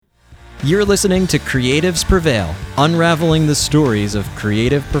You're listening to Creatives Prevail, unraveling the stories of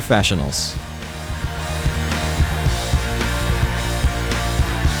creative professionals.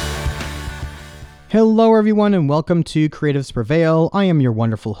 Hello, everyone, and welcome to Creatives Prevail. I am your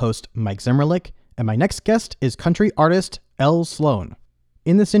wonderful host, Mike Zimmerlich, and my next guest is country artist Elle Sloan.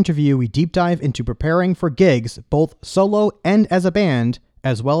 In this interview, we deep dive into preparing for gigs, both solo and as a band,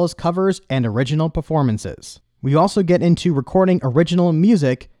 as well as covers and original performances. We also get into recording original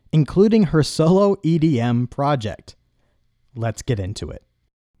music, including her solo EDM project. Let's get into it.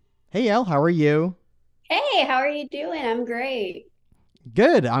 Hey, Elle, how are you? Hey, how are you doing? I'm great.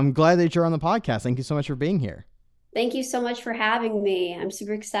 Good. I'm glad that you're on the podcast. Thank you so much for being here. Thank you so much for having me. I'm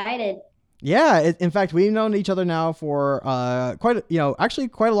super excited. Yeah, in fact, we've known each other now for quite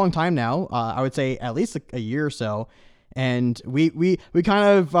a long time now. I would say at least a year or so, and we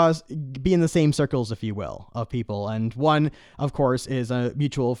kind of be in the same circles, if you will, of people. And one, of course, is a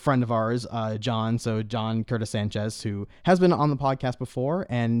mutual friend of ours, John. So John Curtis Sanchez, who has been on the podcast before,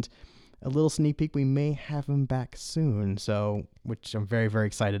 and a little sneak peek, we may have him back soon, so which I'm very, very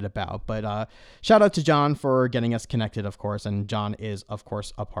excited about. But shout out to John for getting us connected, of course, and John is, of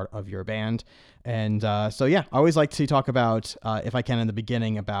course, a part of your band. And so, yeah, I always like to talk about, if I can in the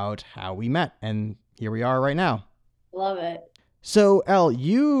beginning, about how we met, and here we are right now. Love it. So, Elle,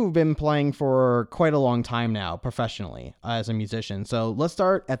 you've been playing for quite a long time now, professionally, as a musician. So let's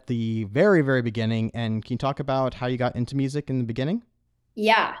start at the very, very beginning, and can you talk about how you got into music in the beginning?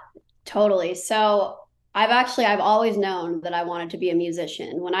 Yeah, totally. So I've always known that I wanted to be a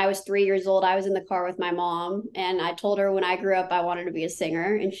musician. When I was 3 years old, I was in the car with my mom and I told her when I grew up I wanted to be a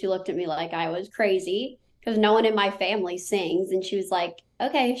singer. And she looked at me like I was crazy because no one in my family sings. And she was like,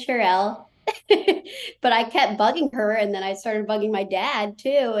 okay, sure, Elle. But I kept bugging her and then I started bugging my dad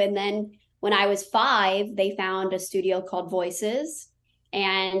too. And then when I was 5, they found a studio called Voices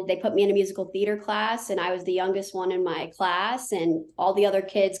and they put me in a musical theater class and I was the youngest one in my class and all the other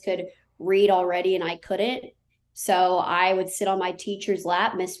kids could read already and I couldn't. So I would sit on my teacher's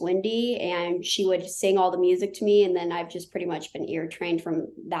lap, Miss Wendy, and she would sing all the music to me. And then I've just pretty much been ear trained from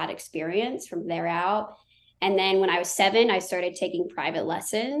that experience from there out. And then when I was 7, I started taking private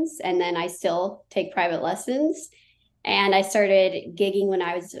lessons, and then I still take private lessons. And I started gigging when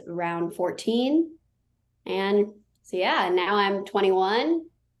I was around 14. And so, yeah, now I'm 21.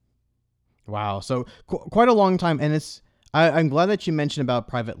 Wow. So quite a long time. And I'm glad that you mentioned about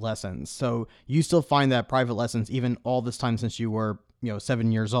private lessons. So you still find that private lessons, even all this time since you were,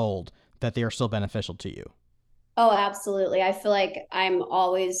 7 years old, that they are still beneficial to you. Oh, absolutely. I feel like I'm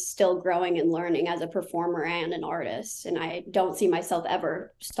always still growing and learning as a performer and an artist. And I don't see myself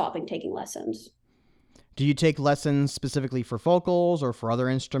ever stopping taking lessons. Do you take lessons specifically for vocals or for other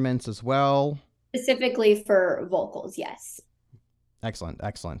instruments as well? Specifically for vocals, yes. Excellent.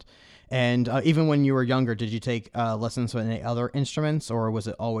 Excellent. And even when you were younger, did you take lessons with any other instruments, or was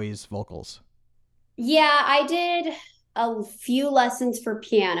it always vocals? Yeah, I did a few lessons for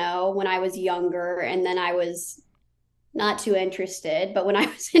piano when I was younger, and then I was not too interested. But when I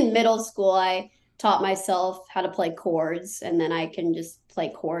was in middle school, I taught myself how to play chords, and then I can just play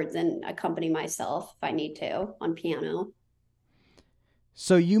chords and accompany myself if I need to on piano.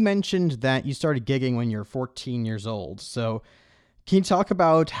 So you mentioned that you started gigging when you're 14 years old. So can you talk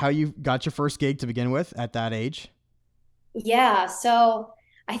about how you got your first gig to begin with at that age? Yeah, so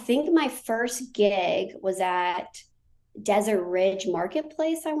I think my first gig was at Desert Ridge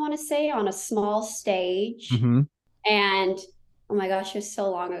Marketplace, I want to say, on a small stage. Mm-hmm. And oh my gosh, it was so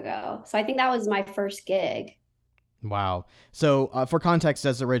long ago. So I think that was my first gig. Wow. So for context,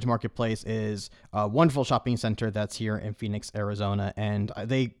 Desert Ridge Marketplace is a wonderful shopping center that's here in Phoenix, Arizona, and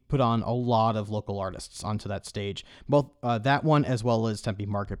they put on a lot of local artists onto that stage, both that one as well as Tempe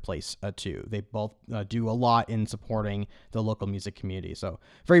Marketplace too. They both do a lot in supporting the local music community. So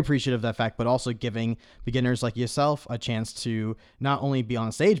very appreciative of that fact, but also giving beginners like yourself a chance to not only be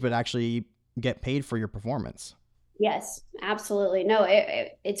on stage, but actually get paid for your performance. Yes, absolutely. No,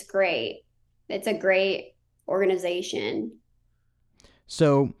 it's great. It's a great organization.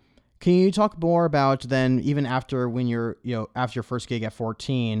 So can you talk more about then, even after when you're, after your first gig at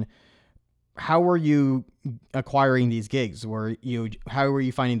 14, how were you acquiring these gigs? How were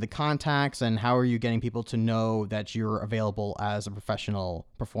you finding the contacts, and how are you getting people to know that you're available as a professional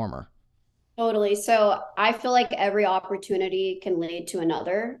performer? Totally. So I feel like every opportunity can lead to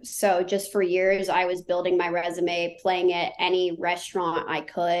another. So just for years, I was building my resume, playing at any restaurant I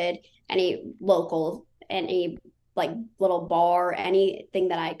could, any local, any like little bar, anything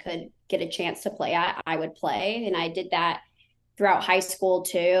that I could get a chance to play at, I would play. And I did that throughout high school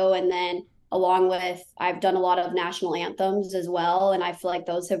too. And then along with I've done a lot of national anthems as well. And I feel like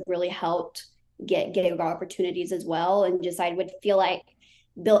those have really helped get gig opportunities as well. And just I would feel like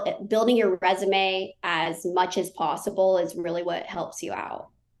building your resume as much as possible is really what helps you out.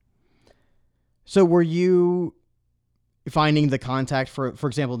 So were you finding the contact for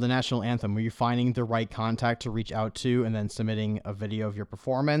example, the national anthem? Were you finding the right contact to reach out to and then submitting a video of your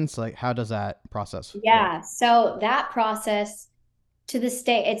performance? Like, how does that process work? Yeah. So that process to this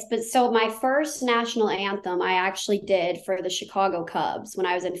day, it's but so my first national anthem I actually did for the Chicago Cubs when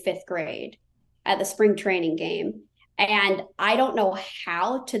I was in fifth grade at the spring training game. And I don't know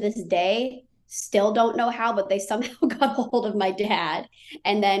how to this day, still don't know how, but they somehow got a hold of my dad.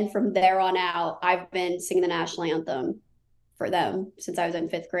 And then from there on out, I've been singing the national anthem for them since I was in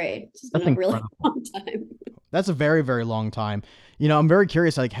fifth grade. It's been That's a really incredible. long time. That's a very, very long time. I'm very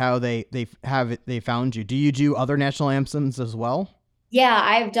curious, like how they found you. Do you do other national anthems as well? Yeah,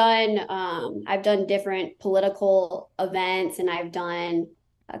 I've done different political events, and I've done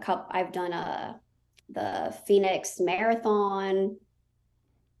the Phoenix Marathon.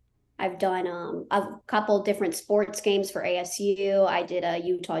 I've done a couple different sports games for ASU. I did a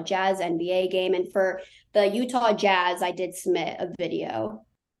Utah Jazz NBA game, and for the Utah Jazz, I did submit a video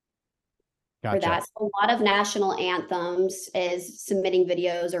for Gotcha. that. So a lot of national anthems is submitting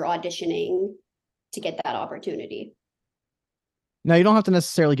videos or auditioning to get that opportunity. Now, you don't have to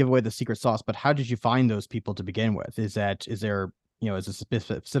necessarily give away the secret sauce, but how did you find those people to begin with? Is a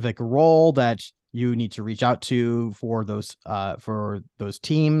specific role that you need to reach out to for those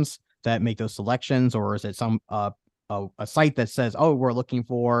teams that make those selections, or is it a site that says, oh, we're looking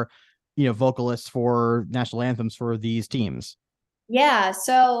for, vocalists for national anthems for these teams? Yeah,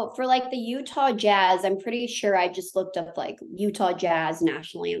 so for like the Utah Jazz, I'm pretty sure I just looked up like Utah Jazz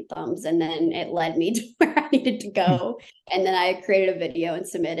national anthems and then it led me to where I needed to go. And then I created a video and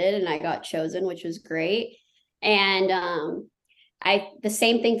submitted and I got chosen, which was great. And I the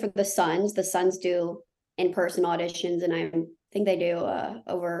same thing for the Suns. The Suns do in-person auditions and I think they do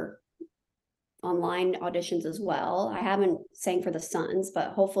over online auditions as well. I haven't sang for the Suns,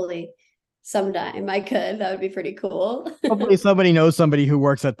 but hopefully sometime I could. That would be pretty cool. Hopefully somebody knows somebody who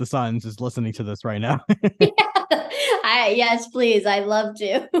works at the Suns is listening to this right now. Yeah. Yes, please. I'd love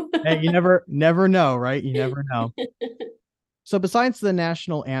to. Hey, you never know, right? You never know. So besides the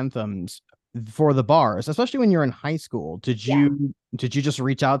national anthems for the bars, especially when you're in high school, did Yeah. you just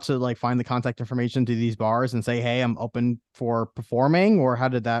reach out to like find the contact information to these bars and say, "Hey, I'm open for performing," or how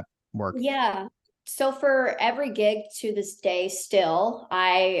did that work? Yeah. So for every gig to this day, still,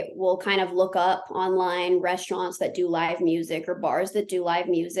 I will kind of look up online restaurants that do live music or bars that do live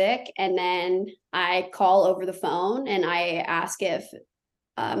music. And then I call over the phone and I ask if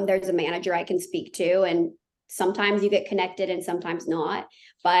there's a manager I can speak to. And sometimes you get connected and sometimes not.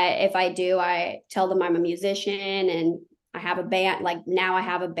 But if I do, I tell them I'm a musician and I have a band. Like now I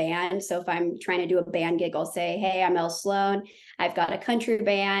have a band. So if I'm trying to do a band gig, I'll say, hey, I'm Elle Sloan. I've got a country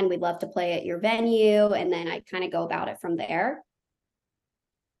band. We'd love to play at your venue. And then I kind of go about it from there.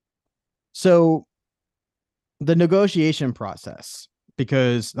 So the negotiation process,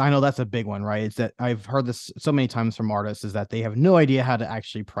 because I know that's a big one, right? It's that I've heard this so many times from artists is that they have no idea how to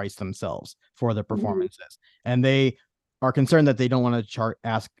actually price themselves for their Mhm. performances. And they are concerned that they don't want to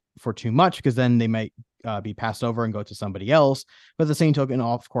ask for too much because then they might be passed over and go to somebody else. But at the same token,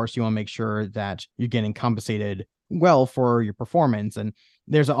 of course, you want to make sure that you're getting compensated well for your performance. And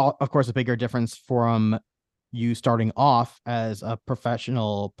there's, of course, a bigger difference from you starting off as a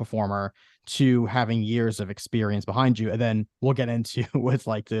professional performer to having years of experience behind you, and then we'll get into with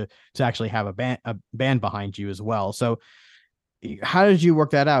like to actually have a band behind you as well. So how did you work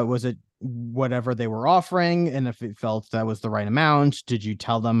that out? Was it whatever they were offering, and if it felt that was the right amount, did you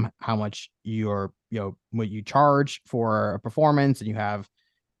tell them how much what you charge for a performance, and you have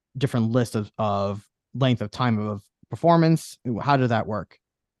different lists of length of time of performance? How did that work?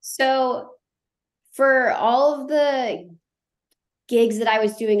 So for all of the gigs that I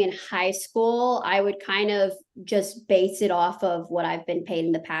was doing in high school, I would kind of just base it off of what I've been paid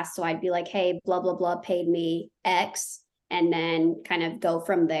in the past. So I'd be like, hey, blah, blah, blah paid me X, and then kind of go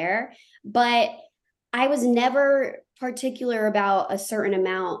from there. But I was never particular about a certain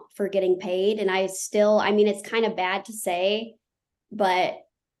amount for getting paid. And I mean, it's kind of bad to say, but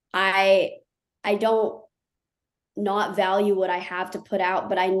I, I don't not value what I have to put out,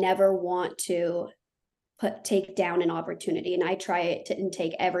 but I never want to take down an opportunity, and I try to and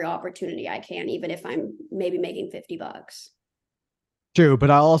take every opportunity I can, even if I'm maybe making $50. True,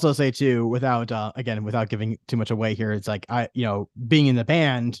 but I'll also say too, without again, without giving too much away here, it's like being in the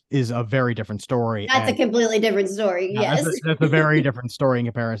band is a very different story, That's a and completely different story. yeah, Yes. that's a very different story in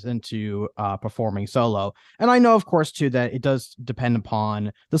comparison to performing solo. And I know, of course, too, that it does depend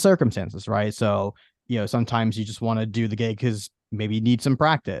upon the circumstances, right? So, sometimes you just want to do the gig because maybe you need some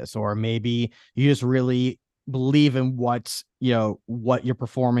practice, or maybe you just really believe in what you're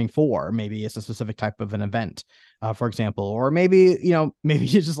performing for. Maybe it's a specific type of an event, for example, or maybe maybe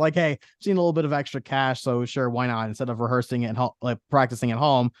you're just like, hey, seen a little bit of extra cash, so sure, why not? Instead of rehearsing at home, like practicing at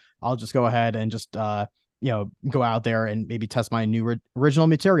home, I'll just go ahead and just go out there and maybe test my new original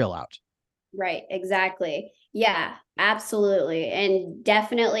material out. Right, exactly. Yeah, absolutely. And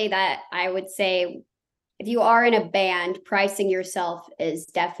definitely that I would say if you are in a band, pricing yourself is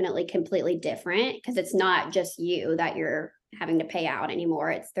definitely completely different because it's not just you that you're having to pay out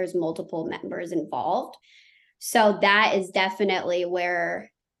anymore. There's multiple members involved. So that is definitely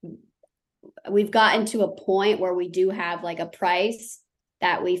where we've gotten to a point where we do have like a price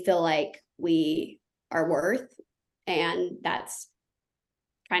that we feel like we are worth. And that's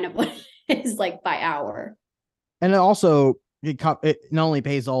kind of what it is like by hour. And it also it not only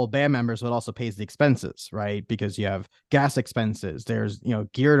pays all band members, but also pays the expenses, right? Because you have gas expenses, there's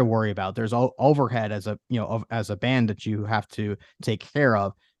gear to worry about, there's overhead as a band that you have to take care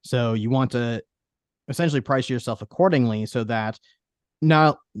of. So you want to essentially price yourself accordingly so that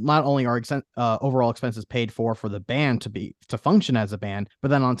not only are overall expenses paid for the band to function as a band, but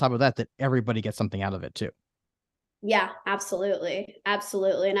then on top of that, that everybody gets something out of it too. Yeah, absolutely.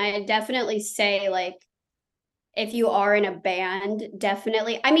 Absolutely. And I definitely say, like, if you are in a band,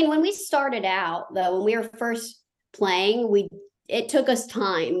 definitely. I mean, when we started out, though, when we were first playing, it took us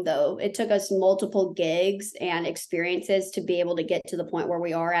time, though. It took us multiple gigs and experiences to be able to get to the point where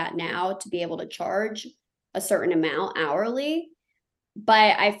we are at now, to be able to charge a certain amount hourly.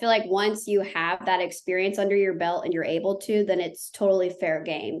 But I feel like once you have that experience under your belt and you're able to, then it's totally fair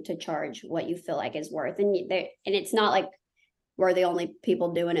game to charge what you feel like is worth. And it's not like we're the only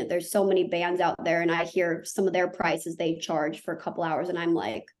people doing it. There's so many bands out there, and I hear some of their prices they charge for a couple hours, and I'm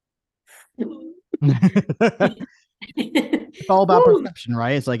like, it's all about perception,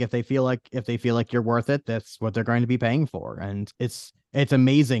 right? It's like if they feel like you're worth it, that's what they're going to be paying for. And it's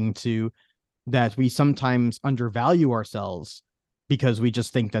amazing that we sometimes undervalue ourselves because we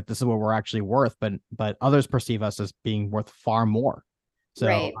just think that this is what we're actually worth, but others perceive us as being worth far more. So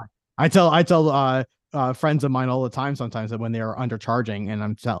right. I tell friends of mine all the time sometimes that when they are undercharging, and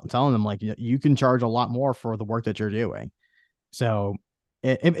I'm telling them, like, you can charge a lot more for the work that you're doing. So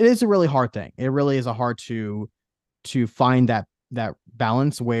it is a really hard thing. It really is a hard to find that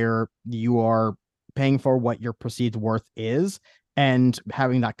balance where you are paying for what your perceived worth is and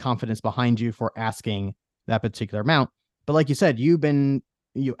having that confidence behind you for asking that particular amount. But like you said, you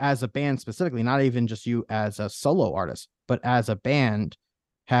as a band specifically, not even just you as a solo artist, but as a band,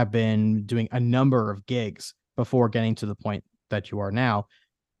 have been doing a number of gigs before getting to the point that you are now.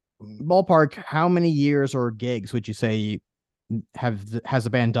 Ballpark, how many years or gigs would you say has the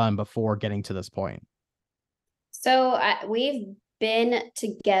band done before getting to this point? So we've been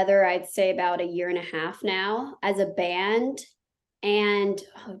together, I'd say about a year and a half now as a band. And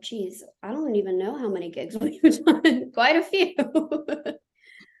oh, geez, I don't even know how many gigs we've done. Quite a few.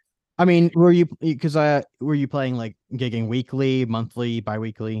 I mean, were you playing like gigging weekly, monthly,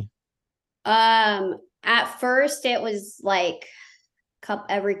 biweekly? At first it was like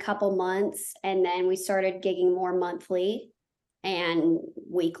every couple months, and then we started gigging more monthly and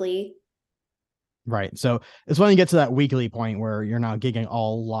weekly. Right. So it's when you get to that weekly point where you're now gigging a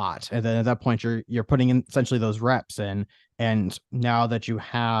lot. And then at that point you're putting in essentially those reps in. And now that you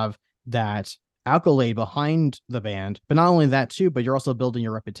have that accolade behind the band, but not only that too, but you're also building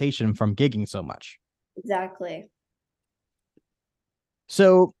your reputation from gigging so much. Exactly.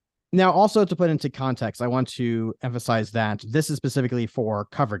 So now also to put into context, I want to emphasize that this is specifically for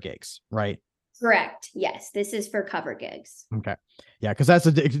cover gigs, right? Correct. Yes, this is for cover gigs. Okay. Yeah, because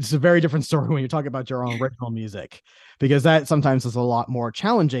it's a very different story when you're talking about your own original music, because that sometimes is a lot more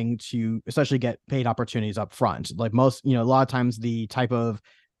challenging to especially get paid opportunities up front. Like a lot of times the type of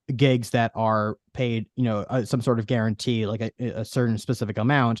gigs that are paid, some sort of guarantee, like a certain specific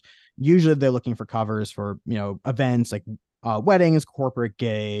amount, usually they're looking for covers for, events like weddings, corporate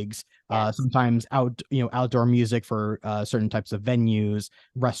gigs, Yes. sometimes outdoor music for certain types of venues,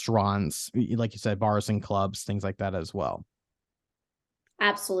 restaurants, like you said, bars and clubs, things like that as well.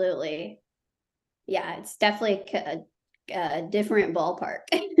 Absolutely. Yeah, it's definitely a different ballpark.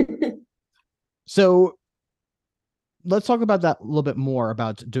 So let's talk about that a little bit more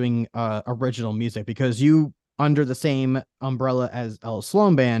about doing original music, because you under the same umbrella as Elle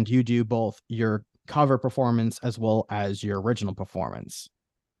Sloan Band, you do both your cover performance as well as your original performance.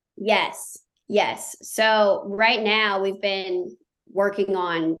 Yes. Yes. So right now we've been working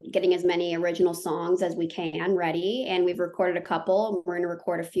on getting as many original songs as we can ready, and we've recorded a couple. We're going to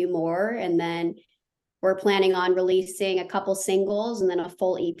record a few more, and then we're planning on releasing a couple singles and then a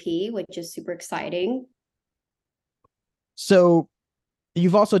full EP, which is super exciting. So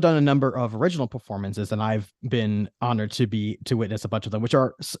you've also done a number of original performances, and I've been honored to witness a bunch of them, which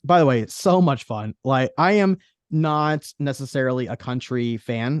are, by the way, so much fun. Like, I am not necessarily a country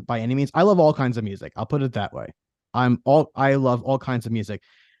fan by any means. I love all kinds of music. I'll put it that way. I love all kinds of music,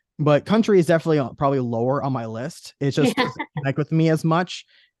 but country is definitely probably lower on my list. It just doesn't connect with me as much.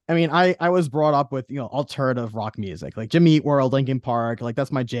 I mean, I was brought up with, alternative rock music, like Jimmy Eat World, Linkin Park, like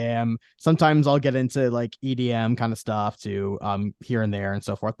that's my jam. Sometimes I'll get into like EDM kind of stuff too, here and there and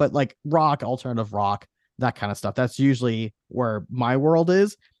so forth. But like rock, alternative rock, that kind of stuff, that's usually where my world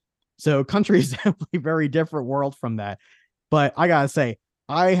is. So country is definitely a very different world from that. But I gotta say,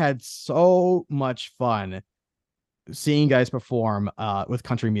 I had so much fun seeing you guys perform with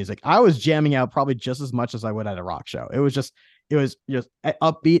country music. I was jamming out probably just as much as I would at a rock show. It was just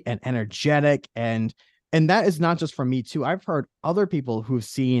upbeat and energetic, and that is not just from me too. I've heard other people who've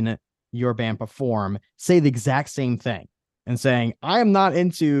seen your band perform say the exact same thing and saying, I am not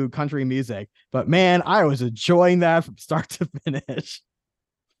into country music, but man, I was enjoying that from start to finish.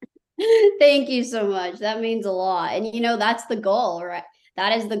 Thank you so much. That means a lot. And that's the goal, right?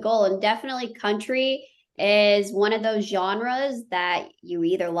 That is the goal. And definitely country is one of those genres that you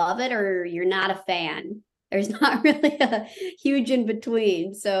either love it or you're not a fan. There's not really a huge in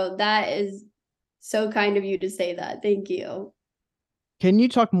between. So that is so kind of you to say that. Thank you. Can you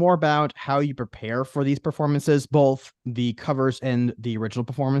talk more about how you prepare for these performances, both the covers and the original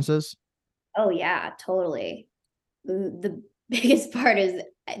performances? Oh yeah, totally. The biggest part is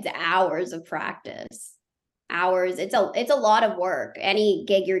it's hours of practice. Hours. It's a lot of work. Any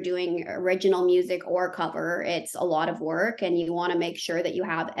gig you're doing, original music or cover, it's a lot of work, and you want to make sure that you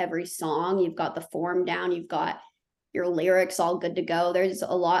have every song, you've got the form down, you've got your lyrics all good to go. There's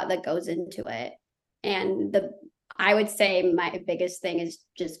a lot that goes into it. And I would say my biggest thing is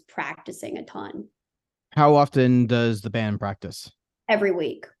just practicing a ton How often does the band practice? every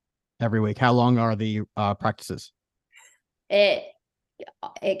week. Every week. How long are the practices? It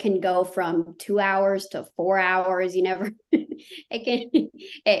it can go from 2 hours to 4 hours. You never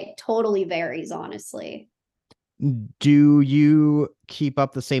it totally varies, honestly. Do you keep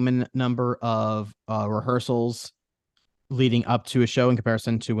up the same number of rehearsals leading up to a show in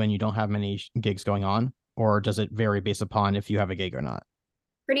comparison to when you don't have many gigs going on? Or does it vary based upon if you have a gig or not?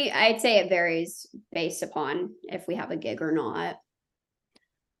 I'd say it varies based upon if we have a gig or not.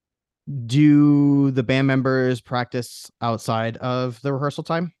 Do the band members practice outside of the rehearsal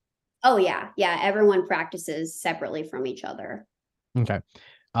time? Oh yeah, yeah. Everyone practices separately from each other. Okay.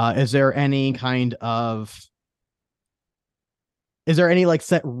 Is there any kind of is there any like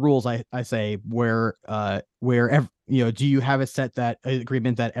set rules I say do you have a set that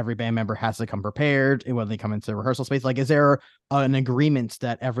agreement that every band member has to come prepared when they come into rehearsal space? Like, is there an agreement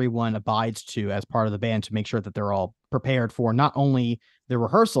that everyone abides to as part of the band to make sure that they're all prepared for not only the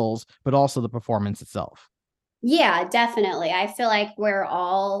rehearsals but also the performance itself? Yeah, definitely. I feel like we're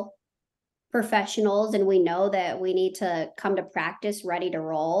all professionals and we know that we need to come to practice ready to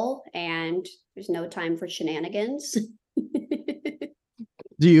roll, and there's no time for shenanigans.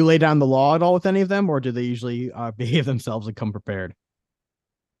 Do you lay down the law at all with any of them, or do they usually behave themselves and come prepared?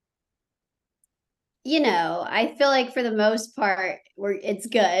 I feel like for the most part, it's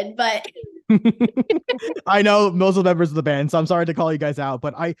good, but I know most of the members of the band, so I'm sorry to call you guys out,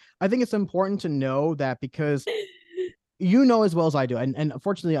 but I think it's important to know that, because you know as well as I do, and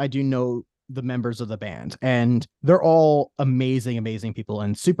unfortunately I do know the members of the band, and they're all amazing, amazing people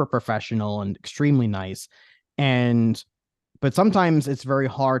and super professional and extremely nice. And but sometimes it's very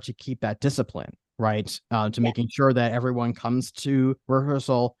hard to keep that discipline, right? To yeah. making sure that everyone comes to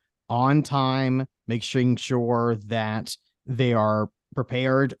rehearsal on time, making sure that they are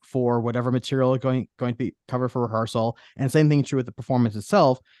prepared for whatever material going to be covered for rehearsal. And same thing true with the performance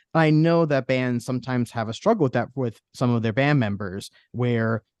itself. I know that bands sometimes have a struggle with that with some of their band members,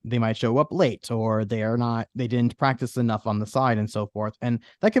 where they might show up late, or they didn't practice enough on the side and so forth. And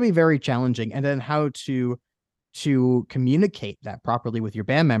that can be very challenging. And then how to communicate that properly with your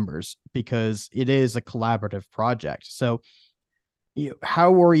band members, because it is a collaborative project. So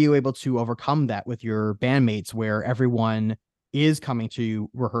how were you able to overcome that with your bandmates, where everyone is coming to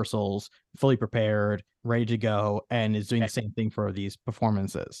rehearsals fully prepared, ready to go, and is doing the same thing for these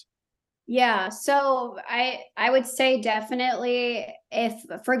performances? Yeah, so I would say definitely if,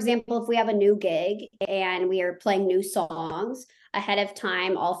 for example, if we have a new gig and we are playing new songs ahead of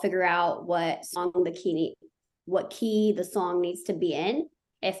time, I'll figure out what key the song needs to be in,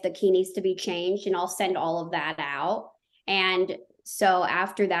 if the key needs to be changed, and I'll send all of that out. And so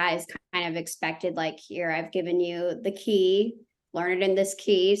after that is kind of expected, like, here, I've given you the key, learn it in this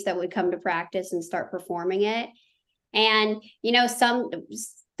key so that we come to practice and start performing it. And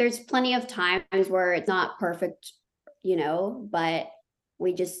there's plenty of times where it's not perfect, but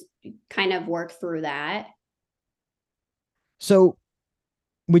we just kind of work through that. So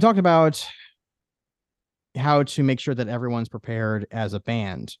we talked about how to make sure that everyone's prepared as a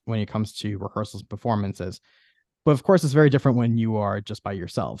band when it comes to rehearsals, performances. But of course, it's very different when you are just by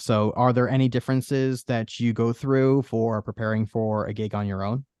yourself. So are there any differences that you go through for preparing for a gig on your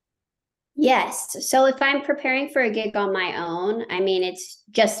own? Yes. So if I'm preparing for a gig on my own, I mean, it's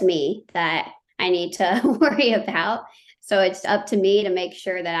just me that I need to worry about. So it's up to me to make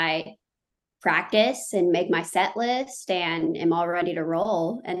sure that I practice and make my set list and am all ready to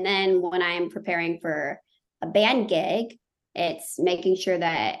roll. And then when I am preparing for a band gig, it's making sure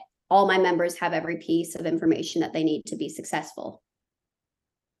that all my members have every piece of information that they need to be successful.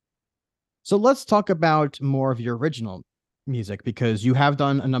 So let's talk about more of your original music because you have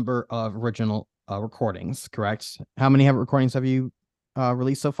done a number of original recordings, correct? How many recordings have you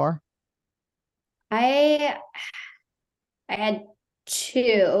released so far? I I had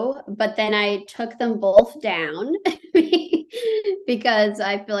two, but then I took them both down because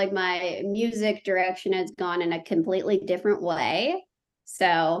I feel like my music direction has gone in a completely different way.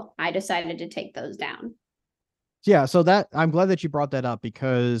 So I decided to take those down. Yeah, so that I'm glad that you brought that up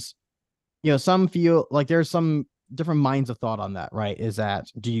because some feel like there's some different minds of thought on that, right? Is that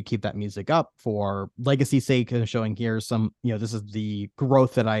do you keep that music up for legacy's sake and showing here's some, this is the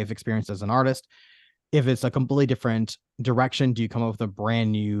growth that I've experienced as an artist? If it's a completely different direction, do you come up with a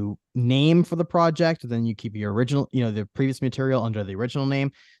brand new name for the project? Then you keep your original, the previous material under the original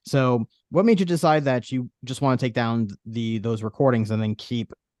name. So what made you decide that you just want to take down those recordings and then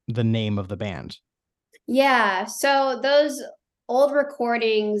keep the name of the band? Yeah, so those old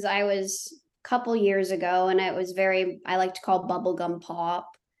recordings I was a couple years ago, and it was very, I like to call bubblegum pop.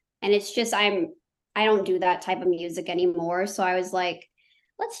 And it's just I don't do that type of music anymore. So I was like,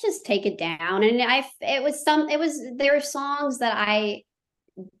 let's just take it down. And there were songs that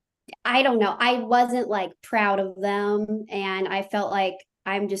I don't know, I wasn't like proud of them, and I felt like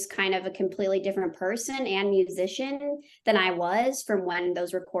I'm just kind of a completely different person and musician than I was from when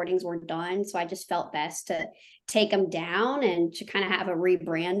those recordings were done. So I just felt best to take them down and to kind of have a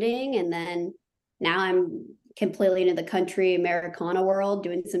rebranding. And then now I'm completely into the country Americana world,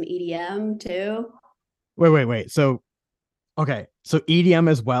 doing some EDM too. Wait. So okay, so EDM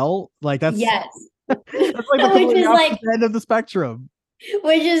as well? Like that's Yes. that's like the Which completely is opposite like, end of the spectrum.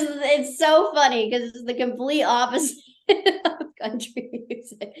 it's so funny because it's the complete opposite of country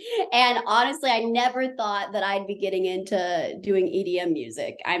music. And honestly, I never thought that I'd be getting into doing EDM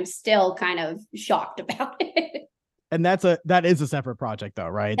music. I'm still kind of shocked about it. And that is a separate project though,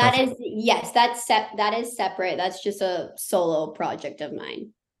 right? That is, yes, that is separate. That's just a solo project of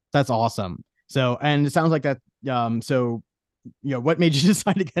mine. That's awesome. So, and it sounds like that. So, what made you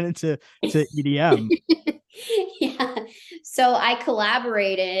decide to get into EDM? Yeah. So I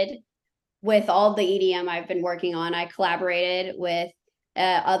collaborated with all the EDM I've been working on. I collaborated with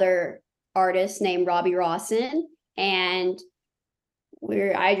other artists named Robbie Rawson, and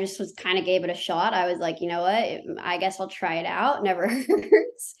I just was kind of gave it a shot. I was like, you know what? I guess I'll try it out. Never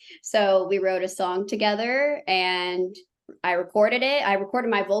hurts. So we wrote a song together and I recorded it. I recorded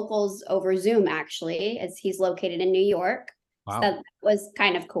my vocals over Zoom actually, as he's located in New York. So Wow. that was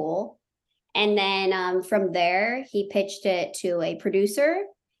kind of cool. And then from there, he pitched it to a producer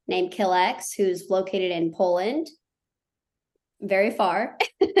named Killex, who's located in Poland, very far.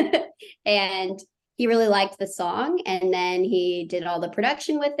 And he really liked the song. And then he did all the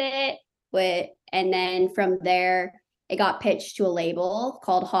production with it. And then from there, it got pitched to a label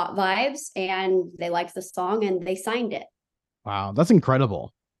called Hot Vibes, and they liked the song and they signed it. Wow, that's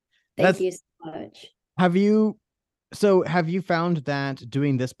incredible. Thank That's you so much. have you so have you found that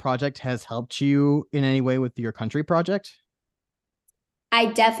doing this project has helped you in any way with your country project? I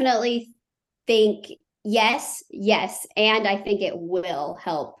definitely think yes, yes. And I think it will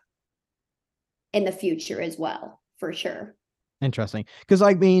help in the future as well, for sure. Interesting. Because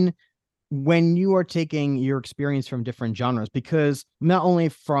I mean, when you are taking your experience from different genres, because not only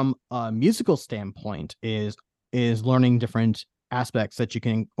from a musical standpoint is learning different aspects that you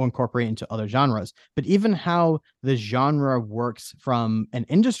can incorporate into other genres, but even how the genre works from an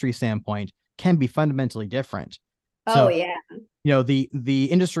industry standpoint can be fundamentally different. Oh So, yeah. the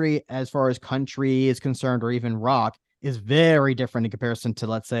industry as far as country is concerned, or even rock, is very different in comparison to,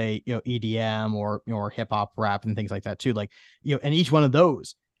 let's say, EDM or hip hop, rap, and things like that too. Like, and each one of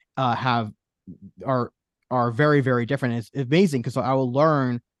those have are very, very different. It's amazing because I will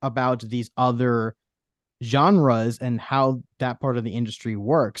learn about these other genres and how that part of the industry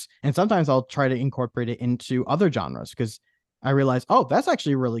works. And sometimes I'll try to incorporate it into other genres because I realize, oh, that's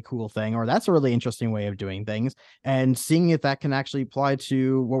actually a really cool thing, or that's a really interesting way of doing things, and seeing if that can actually apply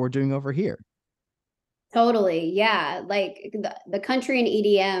to what we're doing over here. Totally. Yeah. Like the country and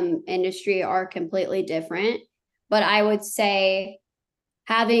EDM industry are completely different. But I would say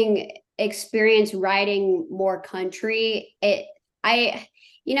having experience writing more country,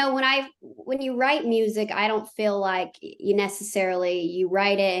 when you write music, I don't feel like you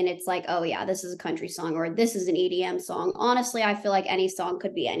write it and it's like, oh yeah, this is a country song or this is an EDM song. Honestly, I feel like any song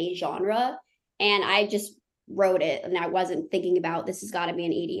could be any genre. And I just wrote it and I wasn't thinking about this has got to be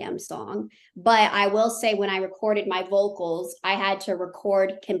an EDM song. But I will say when I recorded my vocals, I had to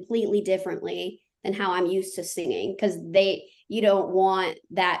record completely differently than how I'm used to singing because you don't want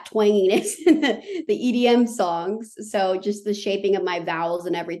that twanginess in the EDM songs. So just the shaping of my vowels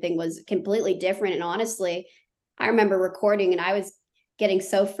and everything was completely different. And honestly, I remember recording and I was getting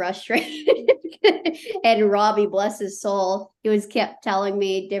so frustrated. And Robbie, bless his soul, he was kept telling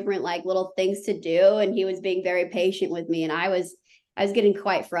me different like little things to do, and he was being very patient with me. And I was getting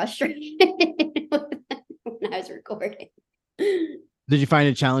quite frustrated when I was recording. Did you find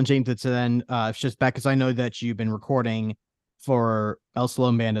it challenging to then shift back? Because I know that you've been recording for Elle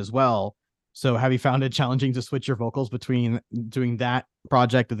Sloan Band as well. So have you found it challenging to switch your vocals between doing that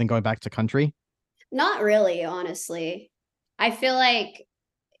project and then going back to country? Not really, honestly. I feel like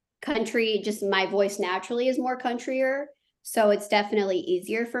country, just my voice naturally is more countryer. So it's definitely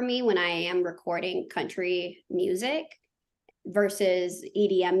easier for me when I am recording country music versus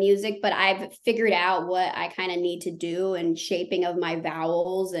EDM music. But I've figured out what I kind of need to do and shaping of my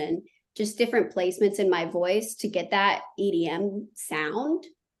vowels and just different placements in my voice to get that EDM sound.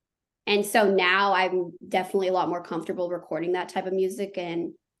 And so now I'm definitely a lot more comfortable recording that type of music.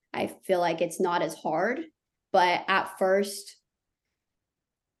 And I feel like it's not as hard. But at first,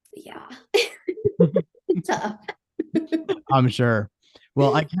 yeah, tough. I'm sure.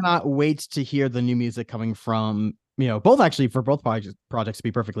 Well, I cannot wait to hear the new music coming from, both actually for both projects, to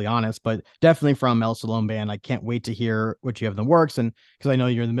be perfectly honest, but definitely from Elle Sloan Band. I can't wait to hear what you have in the works. And because I know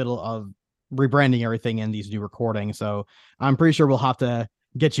you're in the middle of rebranding everything in these new recordings. So I'm pretty sure we'll have to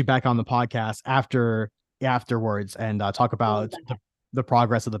get you back on the podcast afterwards and talk about the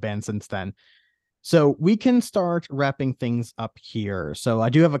progress of the band since then. So we can start wrapping things up here. So I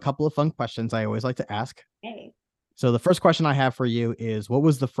do have a couple of fun questions I always like to ask. Hey. So the first question I have for you is, what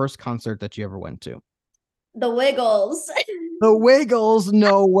was the first concert that you ever went to? The Wiggles. The Wiggles?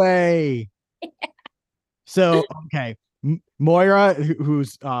 No way. So, okay. Moira,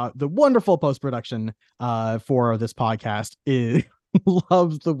 who's the wonderful post-production for this podcast,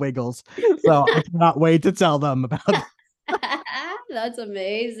 loves the Wiggles. So I cannot wait to tell them about it. That's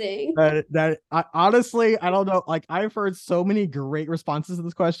amazing. Honestly, I don't know. Like, I've heard so many great responses to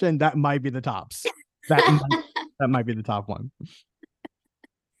this question. That might be the tops. That might be the top one.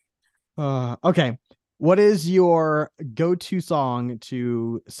 Okay. What is your go-to song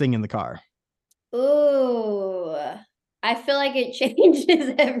to sing in the car? Ooh, I feel like it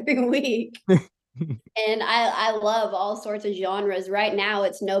changes every week. And I love all sorts of genres. Right now,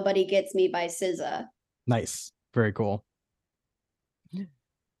 it's Nobody Gets Me by SZA. Nice. Very cool.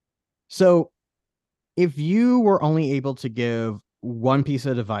 So, if you were only able to give one piece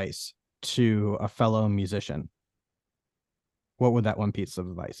of advice to a fellow musician, what would that one piece of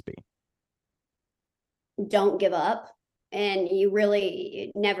advice be? Don't give up. And you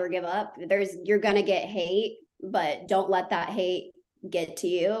really never give up. You're gonna get hate, but don't let that hate get to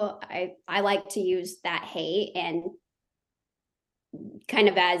you. I like to use that hate and kind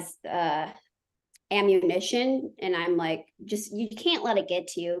of as ammunition, and I'm like, just you can't let it get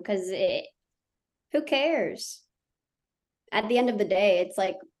to you because who cares? At the end of the day, it's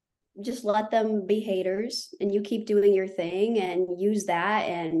like just let them be haters and you keep doing your thing and use that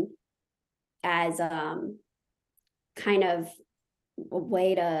and as kind of a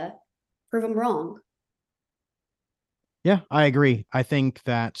way to prove them wrong. Yeah, I agree. I think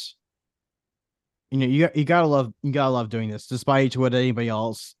that you gotta love doing this, despite what anybody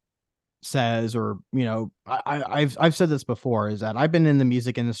else says, or I've said this before, is that I've been in the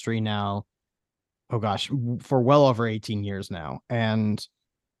music industry now oh gosh, for well over 18 years now. And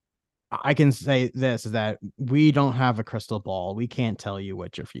I can say this is that we don't have a crystal ball. We can't tell you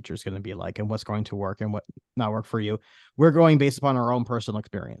what your future is going to be like and what's going to work and what not work for you. We're going based upon our own personal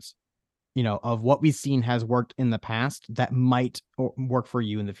experience, of what we've seen has worked in the past that might work for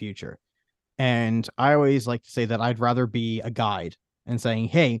you in the future. And I always like to say that I'd rather be a guide and saying,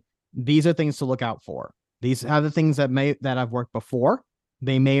 hey, these are things to look out for. These are the things that have worked before.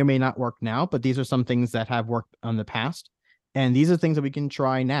 They may or may not work now, but these are some things that have worked in the past. And these are things that we can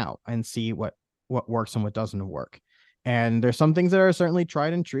try now and see what works and what doesn't work. And there's some things that are certainly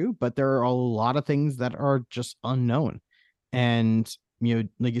tried and true, but there are a lot of things that are just unknown. And,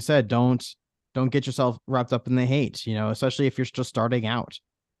 like you said, don't get yourself wrapped up in the hate, especially if you're just starting out.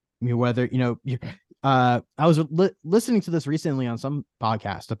 Whether, I was listening to this recently on some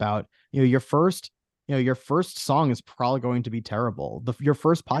podcast about, your first song is probably going to be terrible. Your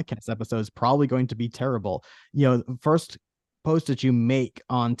first podcast episode is probably going to be terrible. The first post that you make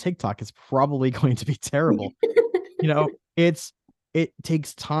on TikTok is probably going to be terrible. It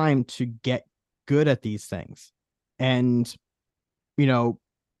takes time to get good at these things. And,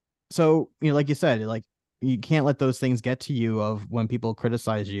 so, like you said, like, you can't let those things get to you of when people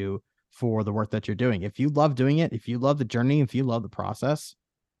criticize you for the work that you're doing. If you love doing it, if you love the journey, if you love the process,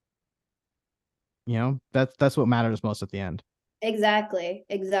 that's what matters most at the end. Exactly.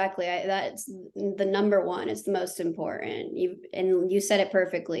 That's the number one. It's the most important. You said it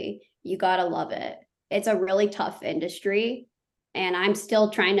perfectly. You got to love it. It's a really tough industry, and I'm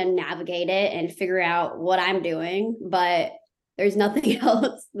still trying to navigate it and figure out what I'm doing, but there's nothing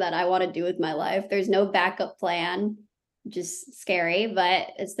else that I want to do with my life. There's no backup plan. Just scary, but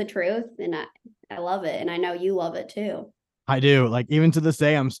it's the truth, and I love it, and I know you love it too. I do. Like, even to this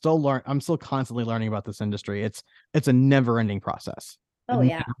day, I'm still constantly learning about this industry. It's a never-ending process. Oh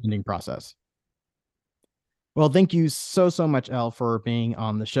yeah. Never-ending process. Well, thank you so much, Elle, for being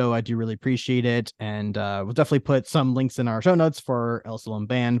on the show. I do really appreciate it, and we'll definitely put some links in our show notes for Elle Sloan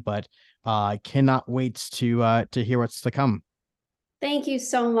Band. But I cannot wait to hear what's to come. Thank you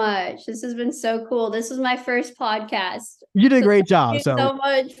so much. This has been so cool. This was my first podcast. You did a great job. Thank you so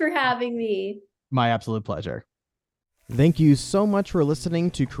much for having me. My absolute pleasure. Thank you so much for listening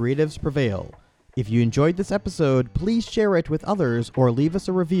to Creatives Prevail. If you enjoyed this episode, please share it with others or leave us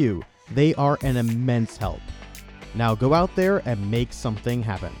a review. They are an immense help. Now go out there and make something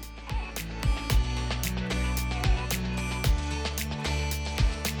happen.